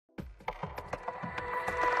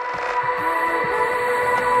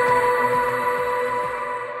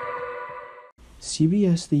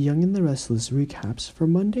CBS The Young and the Restless recaps for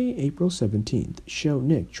Monday, April 17th show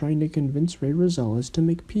Nick trying to convince Ray Rosales to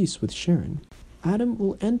make peace with Sharon. Adam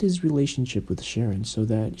will end his relationship with Sharon so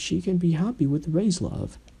that she can be happy with Ray's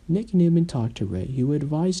love. Nick Newman talked to Ray, who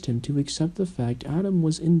advised him to accept the fact Adam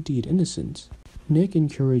was indeed innocent. Nick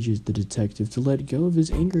encourages the detective to let go of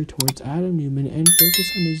his anger towards Adam Newman and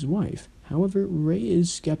focus on his wife. However, Ray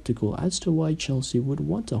is skeptical as to why Chelsea would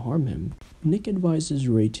want to harm him. Nick advises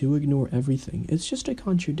Ray to ignore everything. It's just a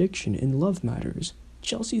contradiction in love matters.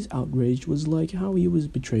 Chelsea's outrage was like how he was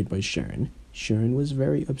betrayed by Sharon. Sharon was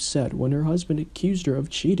very upset when her husband accused her of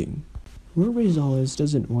cheating. Ray Rosales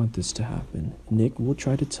doesn't want this to happen. Nick will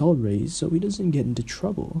try to tell Ray so he doesn't get into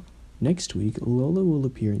trouble. Next week, Lola will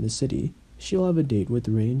appear in the city. She'll have a date with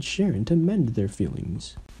Ray and Sharon to mend their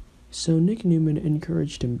feelings. So Nick Newman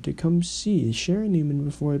encouraged him to come see Sharon Newman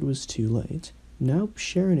before it was too late. Now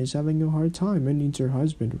Sharon is having a hard time and needs her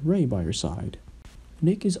husband Ray by her side.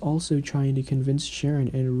 Nick is also trying to convince Sharon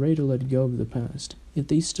and Ray to let go of the past. If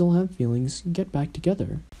they still have feelings, get back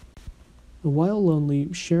together. While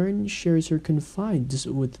lonely, Sharon shares her confides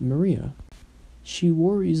with Maria. She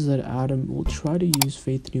worries that Adam will try to use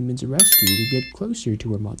Faith Newman's rescue to get closer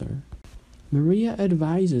to her mother. Maria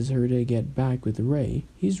advises her to get back with Ray.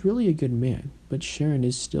 He's really a good man, but Sharon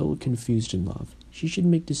is still confused in love. She should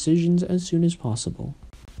make decisions as soon as possible.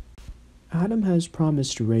 Adam has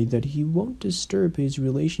promised Ray that he won't disturb his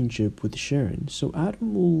relationship with Sharon, so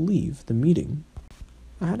Adam will leave the meeting.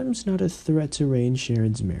 Adam's not a threat to Ray and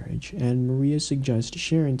Sharon's marriage, and Maria suggests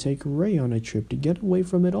Sharon take Ray on a trip to get away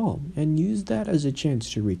from it all and use that as a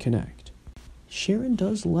chance to reconnect. Sharon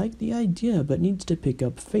does like the idea but needs to pick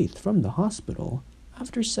up Faith from the hospital.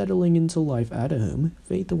 After settling into life at home,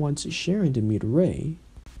 Faith wants Sharon to meet Ray.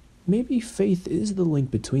 Maybe Faith is the link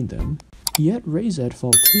between them. Yet Ray's at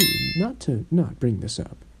fault too. Not bring this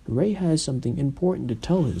up. Ray has something important to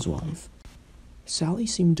tell his wife. Sally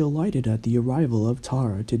seemed delighted at the arrival of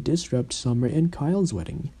Tara to disrupt Summer and Kyle's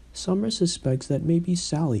wedding. Summer suspects that maybe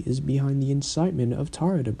Sally is behind the incitement of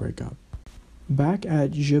Tara to break up. Back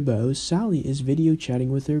at Jabot, Sally is video chatting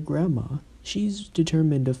with her grandma. She's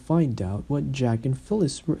determined to find out what Jack and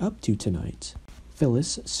Phyllis were up to tonight.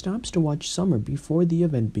 Phyllis stops to watch Summer before the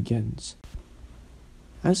event begins.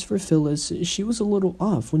 As for Phyllis, she was a little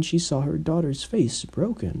off when she saw her daughter's face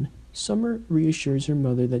broken. Summer reassures her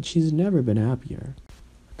mother that she's never been happier.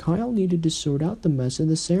 Kyle needed to sort out the mess in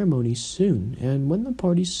the ceremony soon, and when the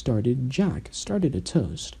party started, Jack started a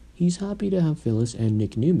toast. He's happy to have Phyllis and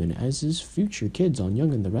Nick Newman as his future kids on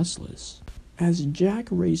Young and the Restless. As Jack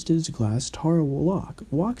raised his glass, Tara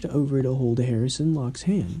walked over to hold Harrison Locke's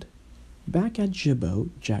hand. Back at Jabot,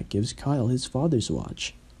 Jack gives Kyle his father's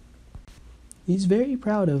watch. He's very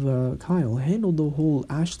proud of Kyle handled the whole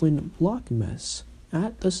Ashland Block mess.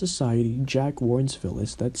 At the society, Jack warns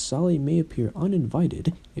Phyllis that Sally may appear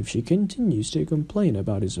uninvited if she continues to complain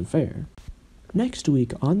about his affair. Next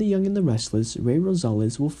week on The Young and the Restless, Ray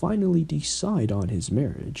Rosales will finally decide on his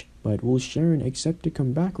marriage, but will Sharon accept to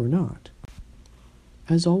come back or not?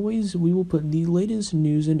 As always, we will put the latest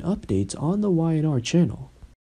news and updates on the Y&R channel.